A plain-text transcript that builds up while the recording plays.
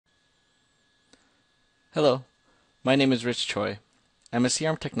Hello, my name is Rich Choi. I'm a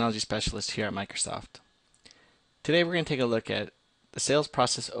CRM technology specialist here at Microsoft. Today we're going to take a look at the sales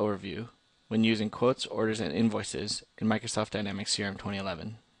process overview when using quotes, orders, and invoices in Microsoft Dynamics CRM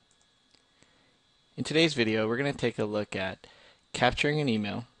 2011. In today's video, we're going to take a look at capturing an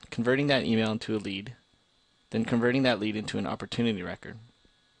email, converting that email into a lead, then converting that lead into an opportunity record.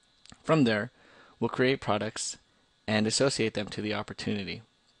 From there, we'll create products and associate them to the opportunity.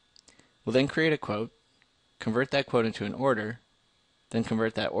 We'll then create a quote, convert that quote into an order, then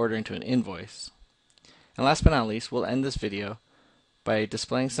convert that order into an invoice. And last but not least, we'll end this video by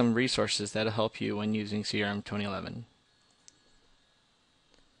displaying some resources that will help you when using CRM 2011.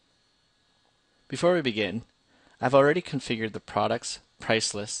 Before we begin, I've already configured the products,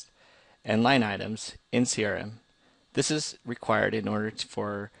 price lists, and line items in CRM. This is required in order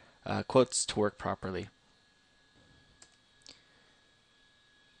for quotes to work properly.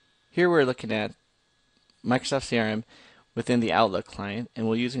 Here we're looking at Microsoft CRM within the Outlook client, and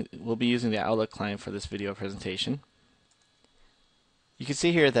we'll be using the Outlook client for this video presentation. You can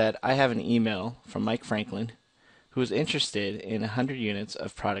see here that I have an email from Mike Franklin who is interested in 100 units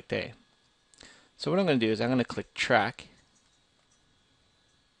of product A. So what I'm going to do is I'm going to click track,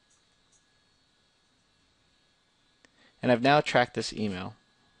 and I've now tracked this email.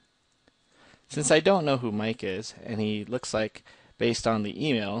 Since I don't know who Mike is, and he looks like, based on the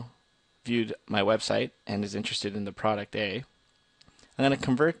email, viewed my website and is interested in the product A, I'm going to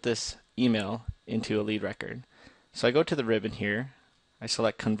convert this email into a lead record. So I go to the ribbon here, I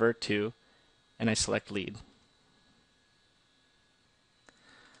select convert to, and I select lead.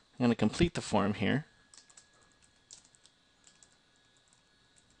 I'm going to complete the form here.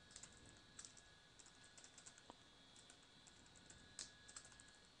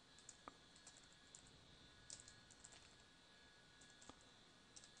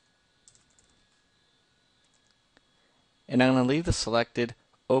 And I'm going to leave the selected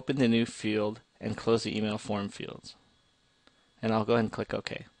open the new field and close the email form fields. And I'll go ahead and click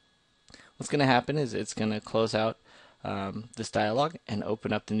OK. What's going to happen is it's going to close out this dialog and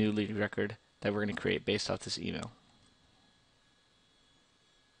open up the new lead record that we're going to create based off this email.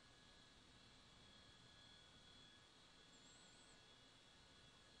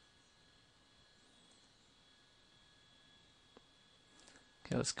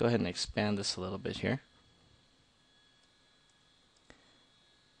 Okay, let's go ahead and expand this a little bit here.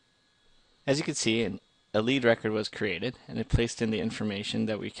 As you can see, a lead record was created and it placed in the information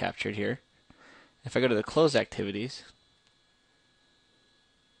that we captured here. If I go to the close activities,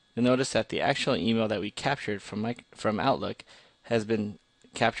 you'll notice that the actual email that we captured from Outlook has been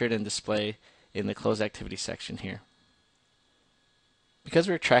captured and displayed in the close activity section here. Because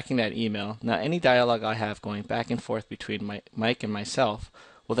we're tracking that email, now any dialogue I have going back and forth between Mike and myself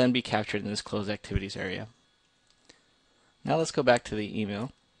will then be captured in this close activities area. Now let's go back to the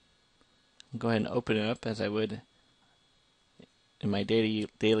email. Go ahead and open it up as I would in my daily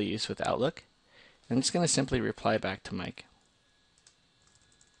use with Outlook. I'm just going to simply reply back to Mike.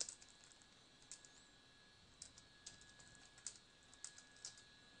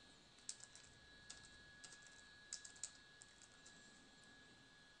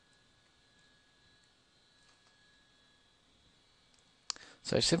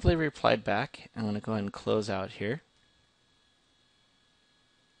 So I simply replied back. I'm going to go ahead and close out here.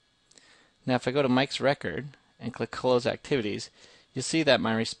 Now if I go to Mike's record and click Close Activities, you'll see that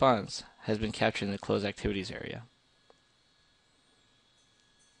my response has been captured in the Close Activities area.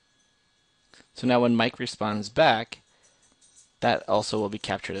 So now when Mike responds back, that also will be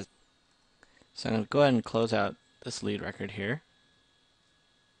captured. So I'm going to go ahead and close out this lead record here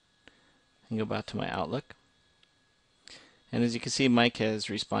and go back to my Outlook. And as you can see, Mike has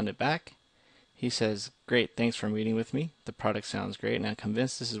responded back. He says, "Great, thanks for meeting with me. The product sounds great and I'm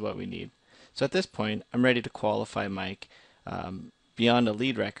convinced this is what we need." So at this point, I'm ready to qualify Mike beyond a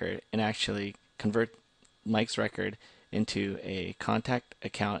lead record and actually convert Mike's record into a contact,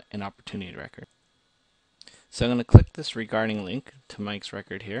 account, and opportunity record. So I'm going to click this regarding link to Mike's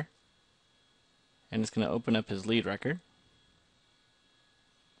record here, and it's going to open up his lead record.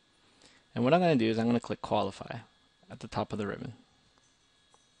 And what I'm going to do is I'm going to click qualify at the top of the ribbon.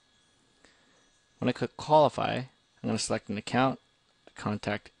 When I click qualify, I'm going to select an account,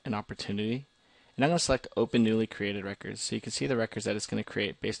 contact, and opportunity, and I'm going to select open newly created records so you can see the records that it's going to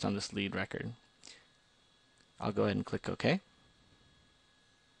create based on this lead record. I'll go ahead and click OK.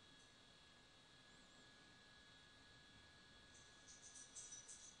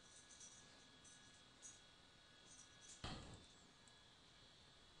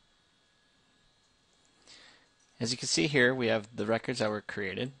 As you can see here, we have the records that were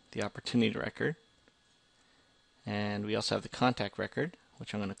created, the opportunity record, And we also have the contact record,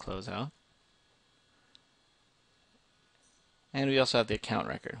 which I'm going to close out. And we also have the account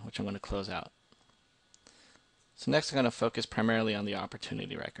record, which I'm going to close out. So next I'm going to focus primarily on the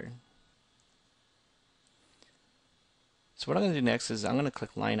opportunity record. So what I'm going to do next is I'm going to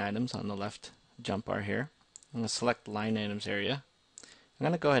click line items on the left jump bar here. I'm going to select the line items area. I'm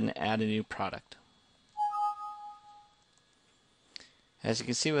going to go ahead and add a new product. As you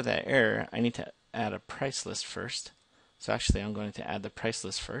can see with that error, I need to add a price list first. So actually I'm going to add the price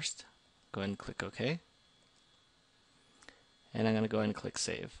list first. Go ahead and click OK. And I'm going to go ahead and click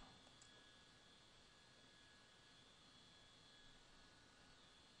Save.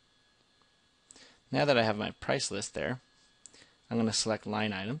 Now that I have my price list there, I'm going to select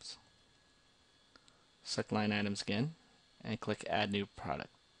line items. Select line items again and click Add New Product.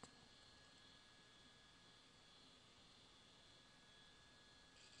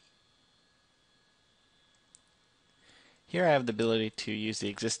 Here I have the ability to use the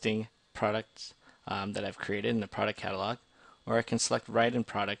existing products that I've created in the product catalog, or I can select Write in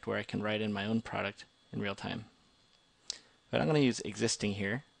Product where I can write in my own product in real time. But I'm going to use existing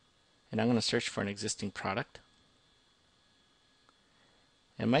here, and I'm going to search for an existing product.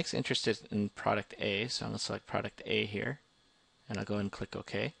 And Mike's interested in product A, so I'm going to select product A here, and I'll go ahead and click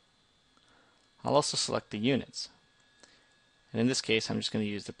OK. I'll also select the units. And in this case, I'm just going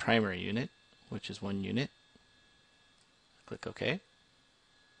to use the primary unit, which is 1 unit. Click OK.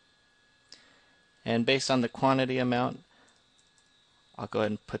 And based on the quantity amount, I'll go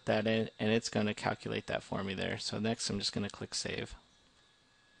ahead and put that in, and it's going to calculate that for me there. So next I'm just going to click Save.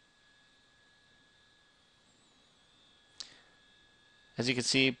 As you can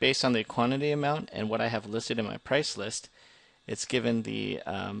see, based on the quantity amount and what I have listed in my price list, it's given the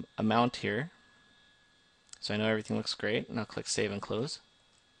amount here. So I know everything looks great, and I'll click Save and Close.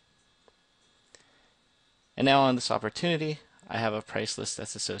 And now on this opportunity, I have a price list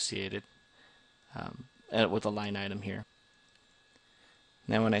that's associated with a line item here.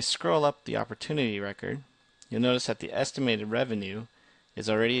 Now when I scroll up the opportunity record, you'll notice that the estimated revenue is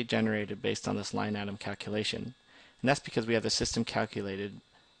already generated based on this line item calculation. And that's because we have the System Calculated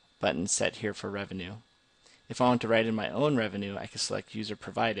button set here for revenue. If I want to write in my own revenue, I can select User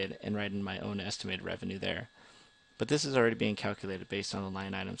Provided and write in my own estimated revenue there. But this is already being calculated based on the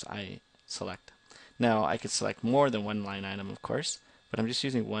line items I select. Now I could select more than one line item, of course, but I'm just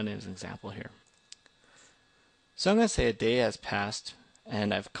using one as an example here. So I'm going to say a day has passed,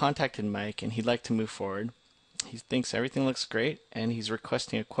 and I've contacted Mike, and he'd like to move forward. He thinks everything looks great, and he's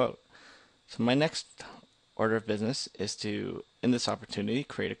requesting a quote. So my next order of business is to, in this opportunity,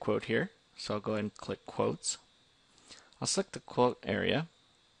 create a quote here. So I'll go ahead and click Quotes. I'll select the quote area,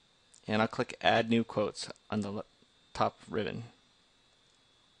 and I'll click Add New Quotes on the top ribbon.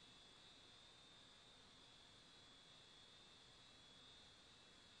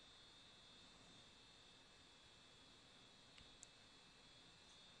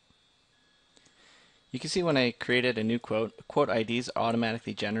 You can see when I created a new quote, quote ID is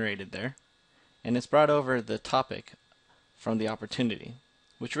automatically generated there, and it's brought over the topic from the opportunity,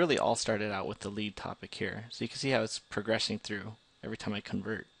 which really all started out with the lead topic here. So you can see how it's progressing through every time I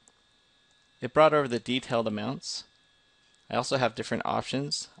convert. It brought over the detailed amounts. I also have different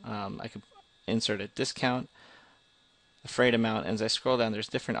options. I could insert a discount, a freight amount, and as I scroll down, there's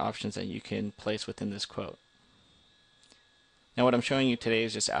different options that you can place within this quote. Now what I'm showing you today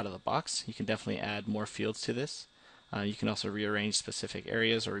is just out of the box. You can definitely add more fields to this. You can also rearrange specific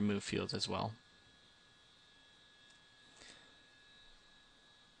areas or remove fields as well.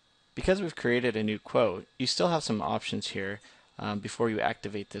 Because we've created a new quote, you still have some options here before you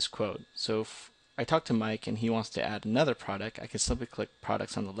activate this quote. So if I talk to Mike and he wants to add another product, I can simply click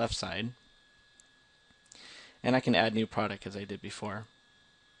Products on the left side, and I can add new product as I did before.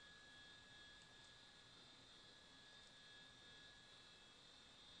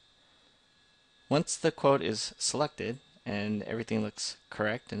 Once the quote is selected and everything looks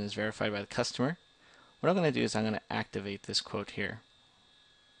correct and is verified by the customer, what I'm going to do is I'm going to activate this quote here.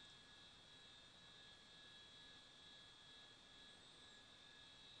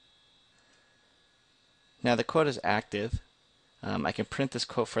 Now the quote is active. I can print this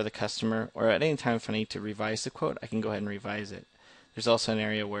quote for the customer, or at any time if I need to revise the quote, I can go ahead and revise it. There's also an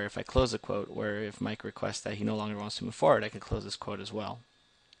area where if I close the quote, where if Mike requests that he no longer wants to move forward, I can close this quote as well.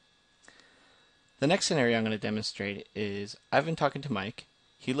 The next scenario I'm going to demonstrate is I've been talking to Mike.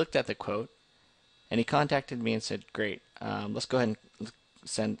 He looked at the quote and he contacted me and said, great, let's go ahead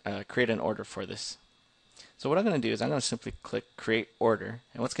and create an order for this. So what I'm going to do is I'm going to simply click Create Order,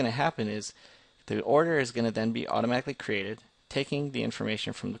 and what's going to happen is the order is going to then be automatically created, taking the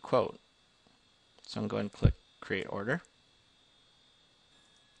information from the quote. So I'm going to click create order.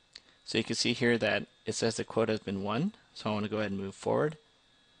 So you can see here that it says the quote has been won, so I want to go ahead and move forward.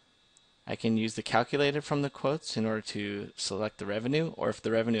 I can use the calculator from the quotes in order to select the revenue, or if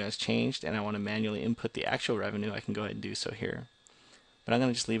the revenue has changed and I want to manually input the actual revenue, I can go ahead and do so here. But I'm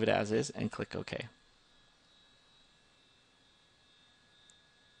going to just leave it as is and click OK.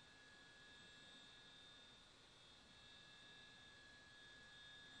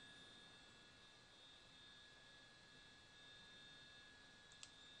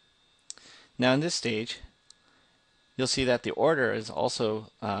 Now in this stage, you'll see that the order is also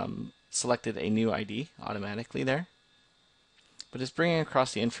selected a new ID automatically there, but it's bringing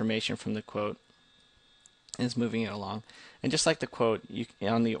across the information from the quote and it's moving it along. And just like the quote,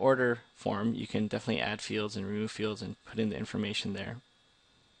 on the order form, you can definitely add fields and remove fields and put in the information there.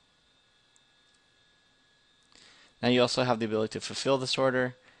 Now you also have the ability to fulfill this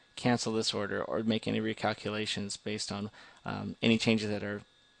order, cancel this order, or make any recalculations based on any changes that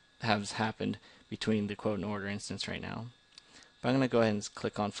have happened between the quote and order instance right now. But I'm going to go ahead and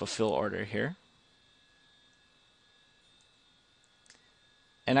click on Fulfill Order here.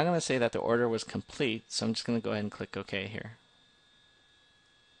 And I'm going to say that the order was complete, so I'm just going to go ahead and click OK here.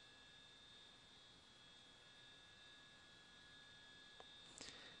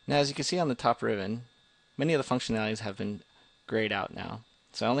 Now as you can see on the top ribbon, many of the functionalities have been grayed out now.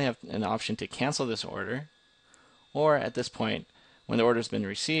 So I only have an option to cancel this order, or at this point, when the order has been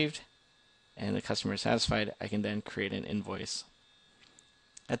received and the customer is satisfied, I can then create an invoice.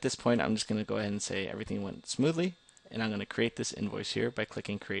 At this point, I'm just going to go ahead and say everything went smoothly, and I'm going to create this invoice here by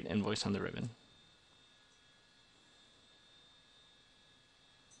clicking Create Invoice on the ribbon.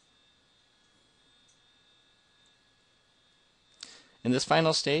 In this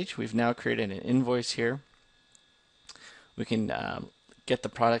final stage, we've now created an invoice here. We can get the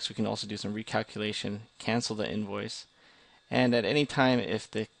products, we can also do some recalculation, cancel the invoice, and at any time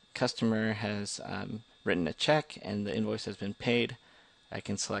if the customer has written a check and the invoice has been paid, I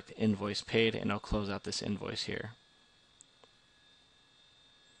can select Invoice Paid and I'll close out this invoice here.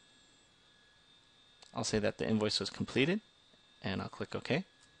 I'll say that the invoice was completed and I'll click OK.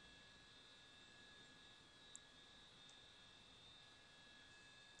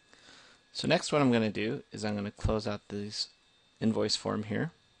 So next what I'm going to do is I'm going to close out this invoice form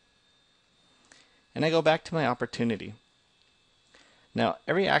here, and I go back to my opportunity. Now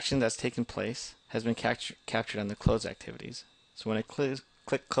every action that's taken place has been captured on the close activities. So when I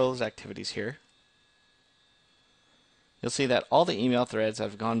click Close Activities here, you'll see that all the email threads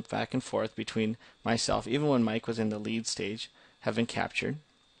have gone back and forth between myself, even when Mike was in the lead stage, have been captured.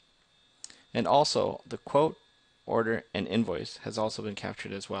 And also the quote, order, and invoice has also been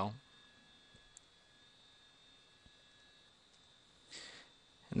captured as well.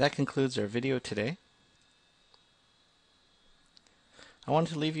 And that concludes our video today. I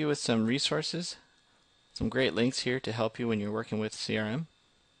wanted to leave you with some resources, some great links here to help you when you're working with CRM.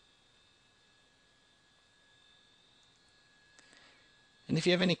 And if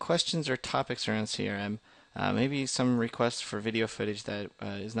you have any questions or topics around CRM, maybe some requests for video footage that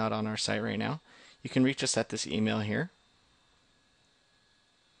is not on our site right now, you can reach us at this email here.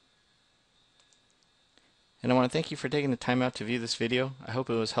 And I want to thank you for taking the time out to view this video. I hope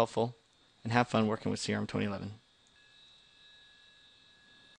it was helpful, and have fun working with CRM 2011.